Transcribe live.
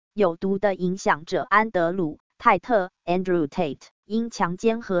有毒的影响者安德鲁·泰特 （Andrew Tate） 因强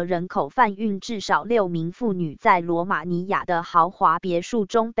奸和人口贩运至少6名妇女，在罗马尼亚的豪华别墅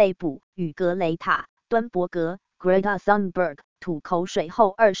中被捕，与格雷塔·敦伯格 （Greta Thunberg） 吐口水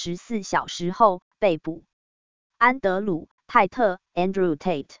后24小时后被捕。安德鲁·泰特 （Andrew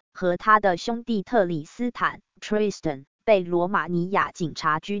Tate） 和他的兄弟特里斯坦 （Tristan） 被罗马尼亚警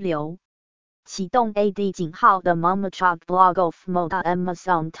察拘留。启动 AD 井号的 Momachok Blog of Moda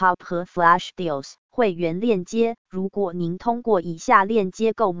Amazon Top 和 Flash Deals 会员链接。如果您通过以下链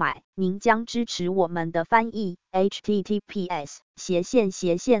接购买，您将支持我们的翻译。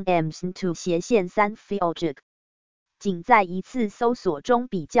https://ams2/3fiojik 仅在一次搜索中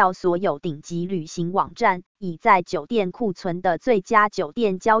比较所有顶级旅行网站，以在酒店库存的最佳酒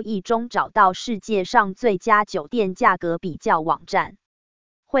店交易中找到世界上最佳酒店价格比较网站。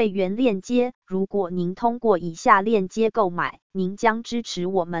会员链接，如果您通过以下链接购买，您将支持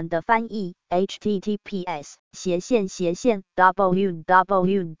我们的翻译。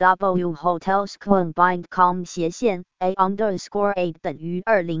https://www.hotelscombined.com/a_8 等于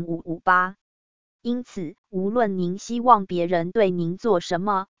20558。因此，无论您希望别人对您做什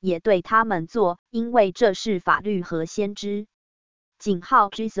么，也对他们做，因为这是法律和先知。井号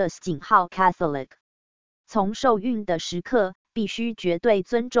Jesus 井号 Catholic 从受孕的时刻必须绝对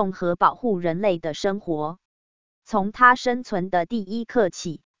尊重和保护人类的生活。从他生存的第一刻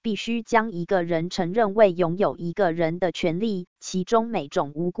起，必须将一个人承认为拥有一个人的权利，其中每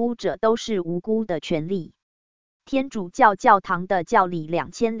种无辜者都是无辜的权利。天主教教堂的教理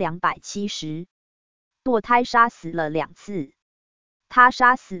2270。堕胎杀死了2次。他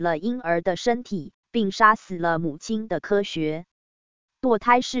杀死了婴儿的身体，并杀死了母亲的科学。堕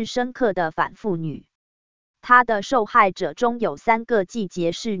胎是深刻的反妇女。他的受害者中有3个季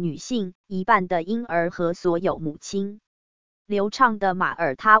节是女性，一半的婴儿和所有母亲。流畅的马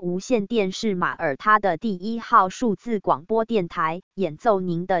耳他无线电是马耳他的第1号数字广播电台，演奏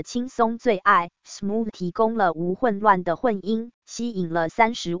您的轻松最爱。Smooth 提供了无混乱的混音，吸引了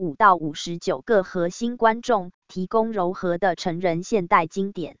35到59个核心观众，提供柔和的成人现代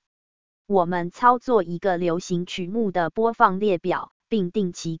经典。我们操作一个流行曲目的播放列表，并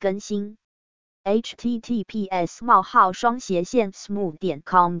定期更新。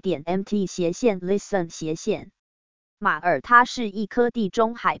https://smooth.com.mt/listen/马耳他是一颗地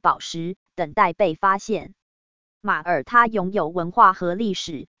中海宝石，等待被发现。马耳他拥有文化和历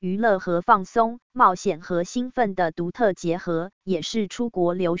史、娱乐和放松、冒险和兴奋的独特结合，也是出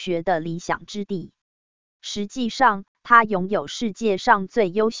国留学的理想之地。实际上，它拥有世界上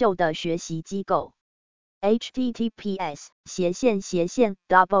最优秀的学习机构。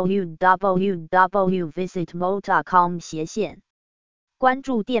https://www.visitmo.com/ 关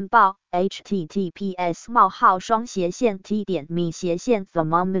注电报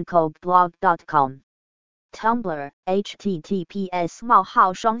https://t.me/themomicalblog.com Tumblr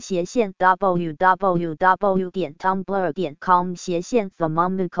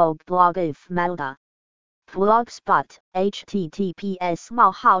https://www.tumblr.com/themomicalblog Blogspot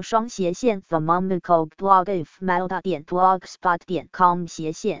https://themomicalblog.blogspot.com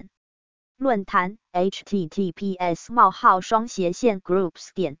论坛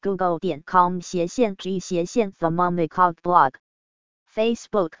https://groups.google.com/g/themomicalblog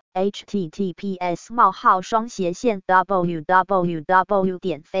Facebook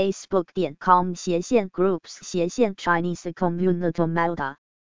https://www.facebook.com/groups/Chinese Community Malta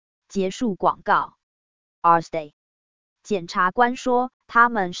结束广告。Thursday 检察官说，他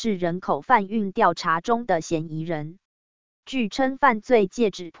们是人口贩运调查中的嫌疑人。据称，犯罪戒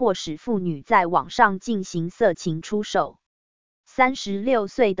指迫使妇女在网上进行色情出售。36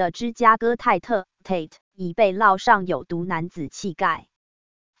岁的芝加哥泰特 Tate 已被烙上有毒男子气概。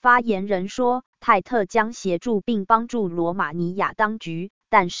发言人说，泰特将协助并帮助罗马尼亚当局，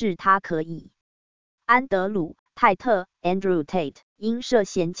但是他可以。安德鲁·泰特 Andrew Tate 因涉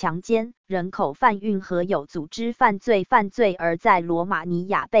嫌强奸、人口贩运和有组织犯罪而在罗马尼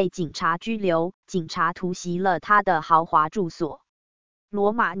亚被警察拘留，警察突袭了他的豪华住所。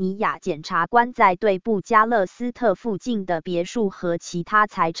罗马尼亚检察官在对布加勒斯特附近的别墅和其他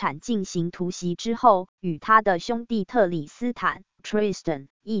财产进行突袭之后，与他的兄弟特里斯坦 Tristan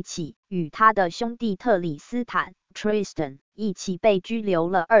一起被拘留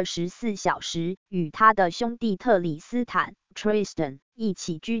了24小时，与他的兄弟特里斯坦 Tristan 一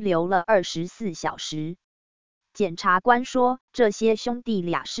起拘留了24小时。检察官说，这些兄弟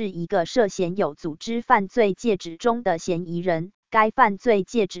俩是一个涉嫌有组织犯罪戒指中的嫌疑人。该犯罪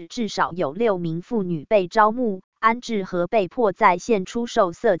戒指至少有6名妇女被招募、安置和被迫在线出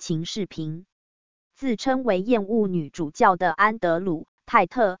售色情视频。自称为厌恶女主教的安德鲁·泰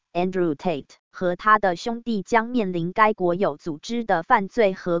特 Andrew Tate 和他的兄弟将面临该国有组织的犯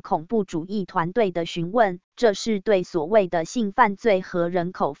罪和恐怖主义团队的询问，这是对所谓的性犯罪和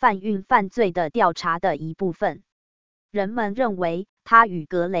人口贩运犯罪的调查的一部分。人们认为他与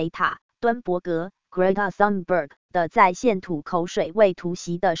格雷塔·敦伯格 Greta Thunberg 的在线吐口水为突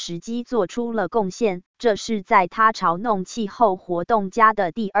袭的时机做出了贡献，这是在他嘲弄气候活动家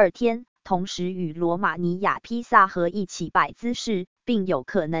的第2天，同时与罗马尼亚披萨河一起摆姿势，并有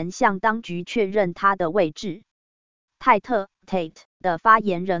可能向当局确认他的位置。泰特 Tate 的发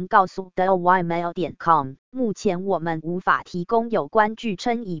言人告诉 TheYmail.com， 目前我们无法提供有关据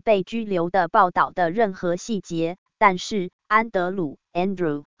称已被拘留的报道的任何细节，但是安德鲁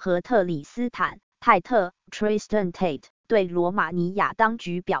Andrew 和特里斯坦泰特 Tristan Tate 对罗马尼亚当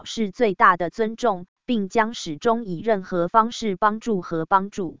局表示最大的尊重，并将始终以任何方式帮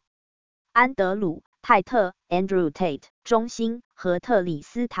助安德鲁泰特 Andrew Tate 中心和特里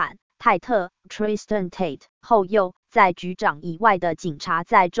斯坦泰特 Tristan Tate 后幼在局长以外的警察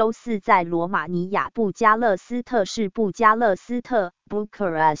在周四在罗马尼亚布加勒斯特市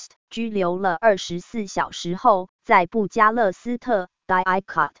Bucharest 拘留了24小时后，在布加勒斯特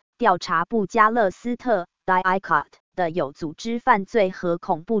DICOT 调查布加勒斯特 DICOT 的有组织犯罪和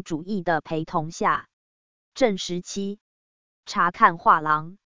恐怖主义的陪同下证实其查看画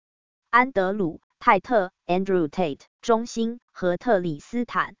廊。安德鲁泰特 Andrew Tate 中心和特里斯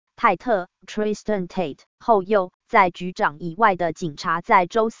坦泰特 Tristan Tate 后幼在局长以外的警察在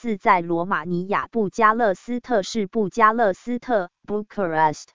周四在罗马尼亚布加勒斯特市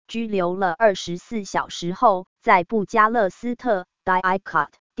Bucharest 拘留了24小时后，在布加勒斯特 DICOT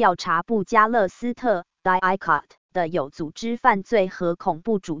调查布加勒斯特 DICOT 的有组织犯罪和恐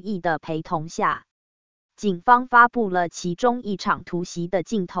怖主义的陪同下，警方发布了其中一场突袭的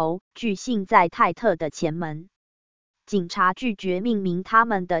镜头，据信在泰特的前门。警察拒绝命名他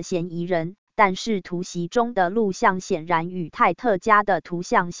们的嫌疑人，但是突袭中的录像显然与泰特家的图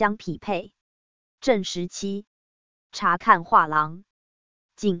像相匹配。证实其查看画廊。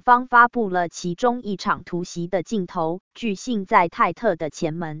警方发布了其中一场突袭的镜头，据信在泰特的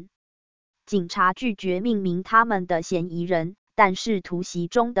前门。警察拒绝命名他们的嫌疑人，但是突袭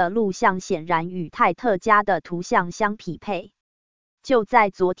中的录像显然与泰特家的图像相匹配。就在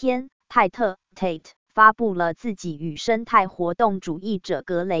昨天，泰特 Tate 发布了自己与生态活动主义者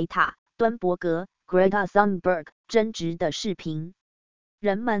格雷塔·敦伯格 Greta Thunberg 争执的视频。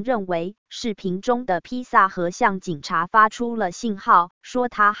人们认为，视频中的披萨河向警察发出了信号，说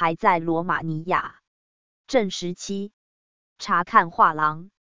他还在罗马尼亚。证实其查看画廊。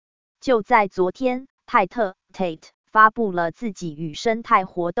就在昨天，泰特 Tate 发布了自己与生态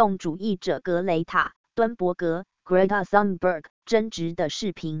活动主义者格雷塔·敦伯格 Greta Thunberg 争执的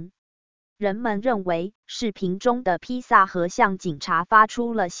视频。人们认为，视频中的披萨河向警察发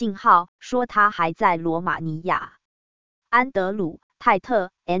出了信号，说他还在罗马尼亚。安德鲁泰特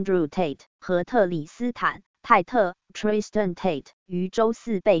Andrew Tate 和特里斯坦泰特 Tristan Tate 于周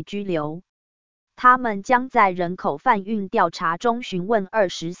四被拘留。他们将在人口贩运调查中询问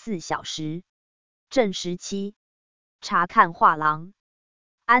24小时。证实其查看画廊。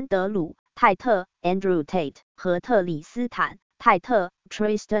安德鲁泰特 Andrew Tate 和特里斯坦泰特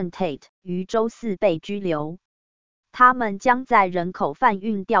Tristan Tate 于周四被拘留。他们将在人口贩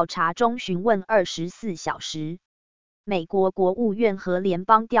运调查中询问24小时。美国国务院和联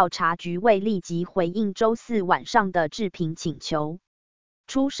邦调查局未立即回应周四晚上的置评请求。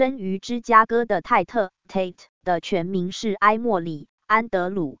出生于芝加哥的泰特 Tate 的全名是埃莫里·安德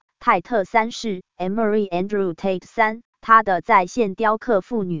鲁·泰特3世 Emery Andrew Tate 3，他的在线雕刻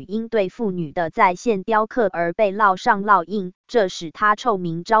妇女因对妇女的在线雕刻而被烙上烙印，这使他臭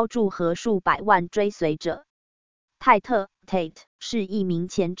名昭著和数百万追随者。泰特 Tate 是一名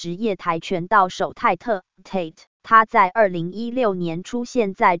前职业跆拳道手。泰特 Tate 他在2016年出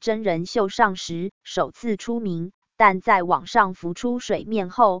现在真人秀上时首次出名，但在网上浮出水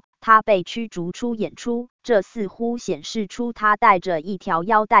面后，他被驱逐出演出，这似乎显示出他带着一条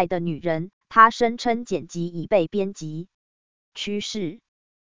腰带的女人。他声称剪辑已被编辑。趋势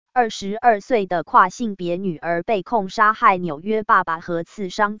：22岁的跨性别女儿被控杀害纽约爸爸和刺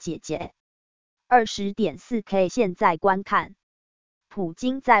伤姐姐。20.4K 现在观看。普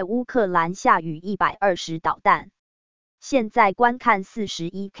京在乌克兰下雨120导弹。现在观看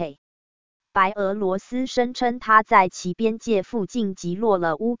 41K。白俄罗斯声称他在其边界附近击落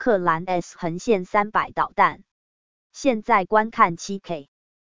了乌克兰 S-300 导弹。现在观看 7K。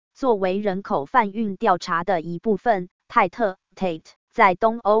作为人口贩运调查的一部分，泰特 Tate 在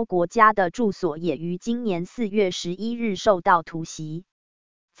东欧国家的住所也于今年4月11日受到突袭。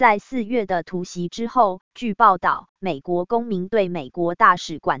在4月的突袭之后，据报道，美国公民对美国大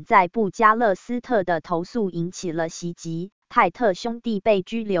使馆在布加勒斯特的投诉引起了袭击。泰特兄弟被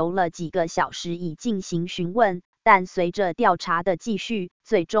拘留了几个小时以进行询问，但随着调查的继续，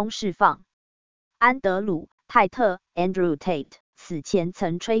最终释放。安德鲁·泰特 （Andrew Tate） 此前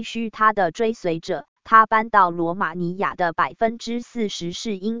曾吹嘘他的追随者，他搬到罗马尼亚的40%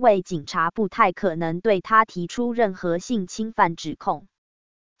是因为警察不太可能对他提出任何性侵犯指控。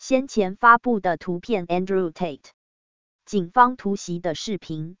先前发布的图片 Andrew Tate 警方突袭的视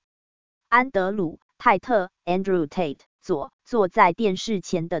频。安德鲁·泰特 Andrew Tate 坐在电视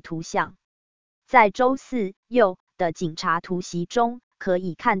前的图像。在周4右的警察突袭中，可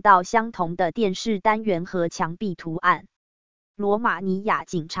以看到相同的电视单元和墙壁图案。罗马尼亚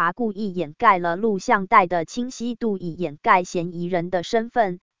警察故意掩盖了录像带的清晰度，以掩盖嫌疑人的身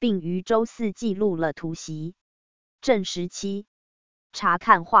份，并于周4记录了突袭。证实期。查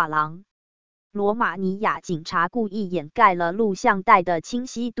看画廊。罗马尼亚警察故意掩盖了录像带的清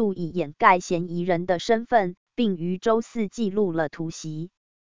晰度，以掩盖嫌疑人的身份，并于周4记录了突袭。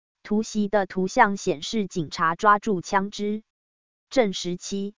突袭的图像显示警察抓住枪支。证实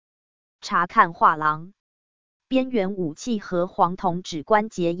期。查看画廊。边缘武器和黄铜指关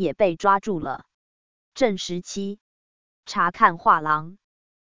节也被抓住了。证实期。查看画廊。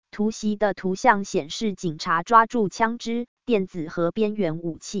突袭的图像显示警察抓住枪支、电子和边缘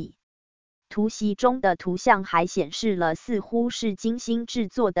武器。突袭中的图像还显示了似乎是精心制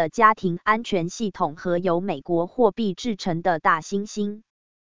作的家庭安全系统和由美国货币制成的大猩猩。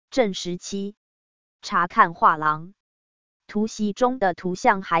证实期。查看画廊。突袭中的图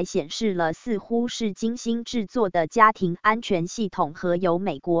像还显示了似乎是精心制作的家庭安全系统和由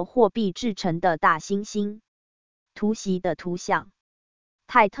美国货币制成的大猩猩。突袭的图像。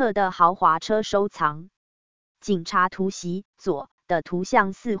泰特的豪华车收藏。警察突袭左的图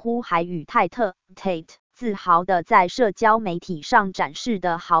像似乎还与泰特 Tate 自豪地在社交媒体上展示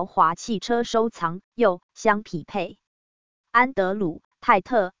的豪华汽车收藏右相匹配。安德鲁·泰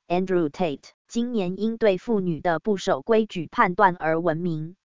特 Andrew Tate 今年因对妇女的不守规矩判断而闻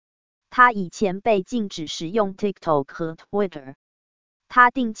名。他以前被禁止使用 TikTok 和 Twitter。他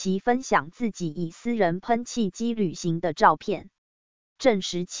定期分享自己以私人喷气机旅行的照片。证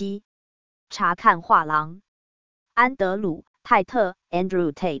实期。查看画廊。安德鲁·泰特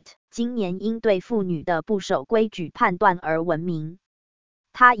Andrew Tate 今年因对妇女的不守规矩判断而闻名。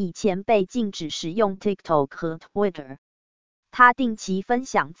他以前被禁止使用 TikTok 和 Twitter。他定期分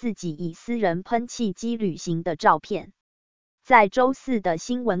享自己以私人喷气机旅行的照片。在周4的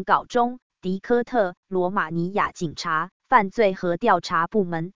新闻稿中，迪科特罗马尼亚警察犯罪和调查部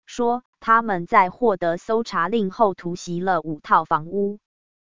门说，他们在获得搜查令后突袭了5套房屋。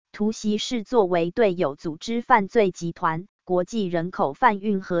突袭是作为对有组织犯罪集团、国际人口贩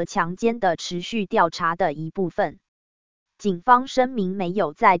运和强奸的持续调查的一部分。警方声明没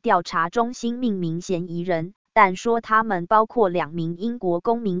有在调查中新命名嫌疑人，但说他们包括2名英国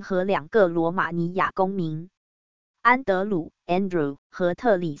公民和2个罗马尼亚公民。安德鲁 Andrew 和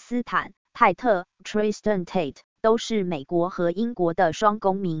特里斯坦泰特 Tristan Tate 都是美国和英国的双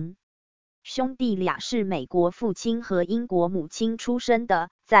公民。兄弟俩是美国父亲和英国母亲出生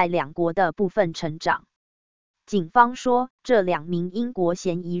的，在2国的部分成长。警方说，这2名英国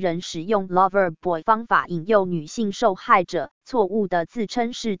嫌疑人使用 Lover Boy 方法引诱女性受害者，错误地自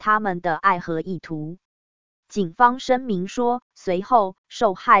称是他们的爱和意图。警方声明说，随后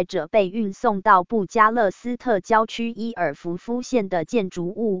受害者被运送到布加勒斯特郊区伊尔福夫县的建筑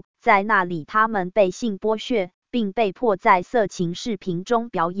物，在那里他们被性剥削，并被迫在色情视频中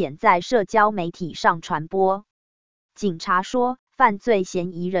表演，在社交媒体上传播。警察说，犯罪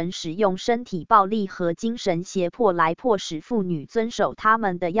嫌疑人使用身体暴力和精神胁迫来迫使妇女遵守他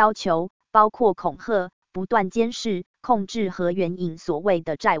们的要求，包括恐吓、不断监视、控制和援引所谓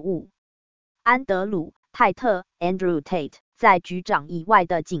的债务。安德鲁·泰特 Andrew Tate 在局长以外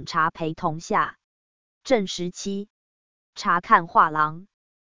的警察陪同下。证实期。查看画廊。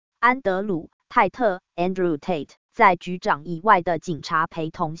安德鲁·泰特 Andrew Tate 在局长以外的警察陪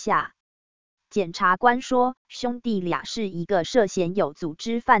同下。检察官说，兄弟俩是一个涉嫌有组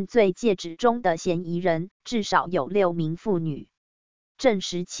织犯罪戒指中的嫌疑人，至少有6名妇女。证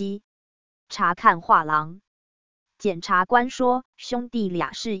实期。查看画廊。检察官说，兄弟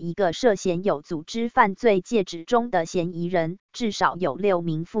俩是一个涉嫌有组织犯罪戒指中的嫌疑人，至少有6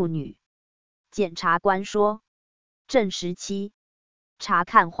名妇女。检察官说。证实期。查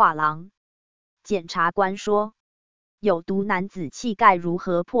看画廊。检察官说，有毒男子气概如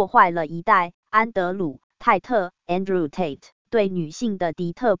何破坏了一代。安德鲁·泰特 Andrew Tate 对女性的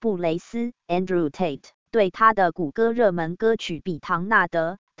迪特·布雷斯 Andrew Tate 对他的谷歌热门歌曲比唐纳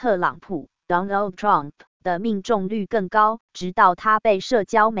德特朗普 Donald Trump 的命中率更高，直到他被社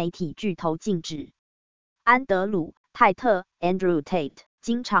交媒体巨头禁止。安德鲁·泰特 Andrew Tate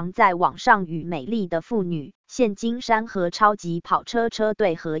经常在网上与美丽的妇女、现金山和超级跑车车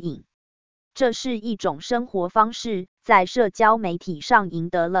队合影。这是一种生活方式，在社交媒体上赢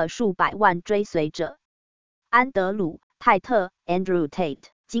得了数百万追随者。安德鲁·泰特 Andrew Tate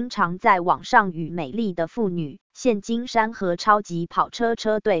经常在网上与美丽的妇女、现金山和超级跑车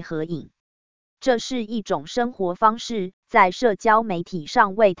车队合影。这是一种生活方式，在社交媒体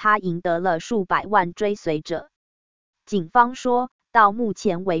上为他赢得了数百万追随者。警方说，到目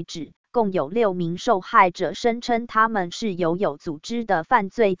前为止，共有6名受害者声称他们是由有组织的犯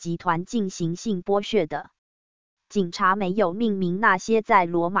罪集团进行性剥削的。警察没有命名那些在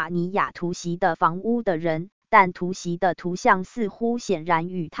罗马尼亚突袭的房屋的人，但突袭的图像似乎显然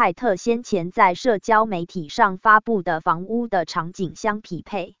与泰特先前在社交媒体上发布的房屋的场景相匹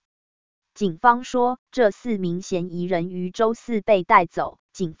配。警方说，这4名嫌疑人于周四被带走，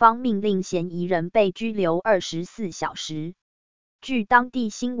警方命令嫌疑人被拘留24小时。据当地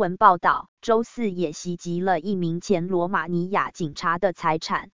新闻报道，周四也袭击了一名前罗马尼亚警察的财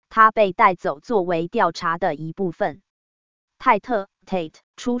产，他被带走作为调查的一部分。泰特 Tate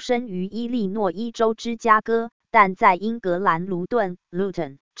出生于伊利诺伊州芝加哥，但在英格兰卢顿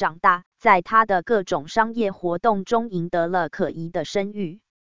Luton 长大，在他的各种商业活动中赢得了可疑的声誉。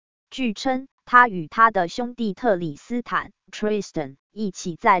据称，他与他的兄弟特里斯坦 Tristan 一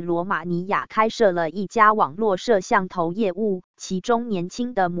起在罗马尼亚开设了一家网络摄像头业务，其中年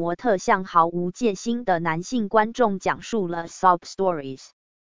轻的模特向毫无戒心的男性观众讲述了 sob stories。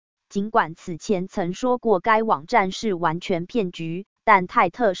尽管此前曾说过该网站是完全骗局，但泰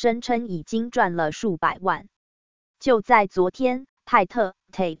特声称已经赚了数百万。就在昨天，泰特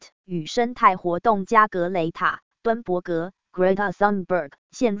Tate 与生态活动家格雷塔·敦伯格Greta Thunberg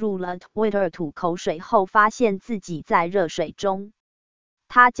陷入了 Twitter 吐口水后，发现自己在热水中。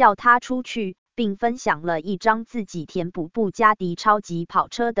他叫他出去，并分享了一张自己填补布加迪超级跑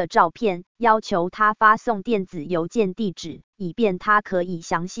车的照片，要求他发送电子邮件地址，以便他可以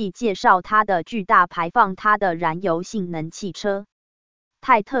详细介绍他的巨大排放他的燃油性能汽车。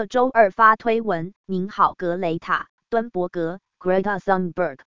泰特周二发推文：您好，格雷塔·敦伯格 Greta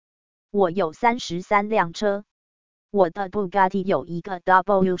Thunberg， 我有33辆车。我的布加迪有一个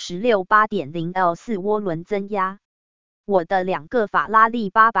W16 8.0L 4涡轮增压。我的2个法拉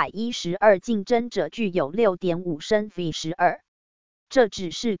利812竞争者具有 6.5 升 V12。这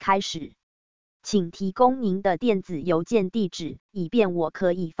只是开始。请提供您的电子邮件地址，以便我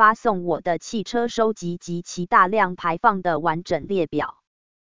可以发送我的汽车收集及其大量排放的完整列表。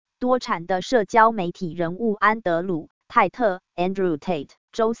多产的社交媒体人物安德鲁·泰特 Andrew Tate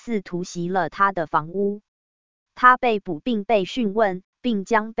周四突袭了他的房屋。他被捕并被讯问，并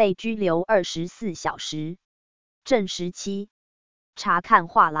将被拘留24小时。证实期。查看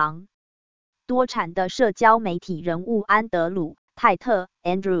画廊。多产的社交媒体人物安德鲁·泰特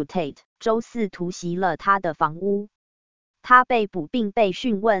Andrew Tate 周四突袭了他的房屋。他被捕并被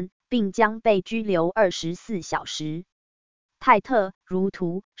讯问，并将被拘留24小时。泰特如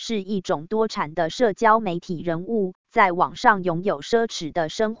图是一种多产的社交媒体人物，在网上拥有奢侈的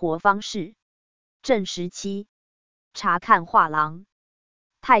生活方式。证实期。查看画廊。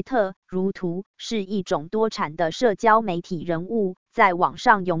泰特如图是一种多产的社交媒体人物，在网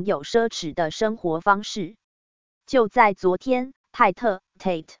上拥有奢侈的生活方式。就在昨天，泰特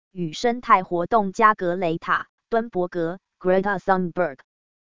Tate 与生态活动家格雷塔·敦伯格 Greta Thunberg。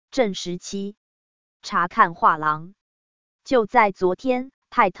证实期。查看画廊。就在昨天，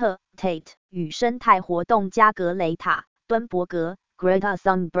泰特 Tate 与生态活动家格雷塔·敦伯格 Greta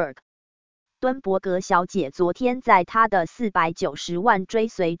Thunberg。敦伯格小姐昨天在她的490万追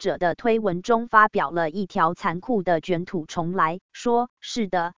随者的推文中发表了一条残酷的卷土重来，说：是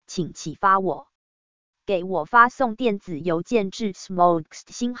的，请启发我。给我发送电子邮件至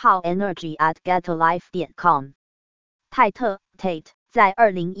smokes@getalife.com。泰特 Tate 在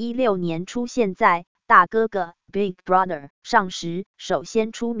2016年出现在大哥哥 Big Brother 上时首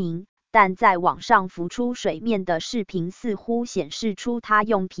先出名，但在网上浮出水面的视频似乎显示出他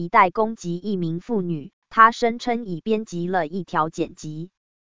用皮带攻击一名妇女，他声称已编辑了一条剪辑。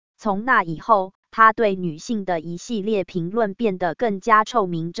从那以后，他对女性的一系列评论变得更加臭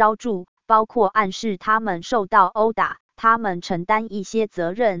名昭著，包括暗示他们受到殴打，他们承担一些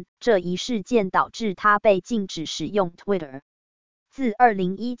责任。这一事件导致他被禁止使用 Twitter。自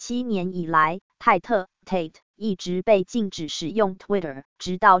2017年以来，泰特 Tate 一直被禁止使用 Twitter，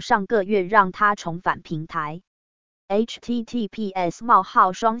 直到上个月让他重返平台。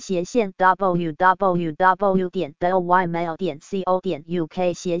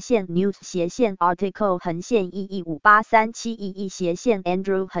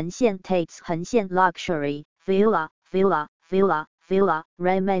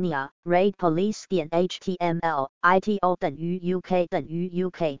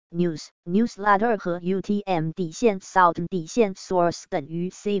Newsletter 和 UTM-South-Source 等于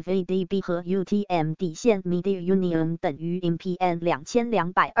CVDB 和 UTM-Media Union 等于 MPN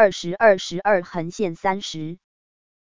 2222/30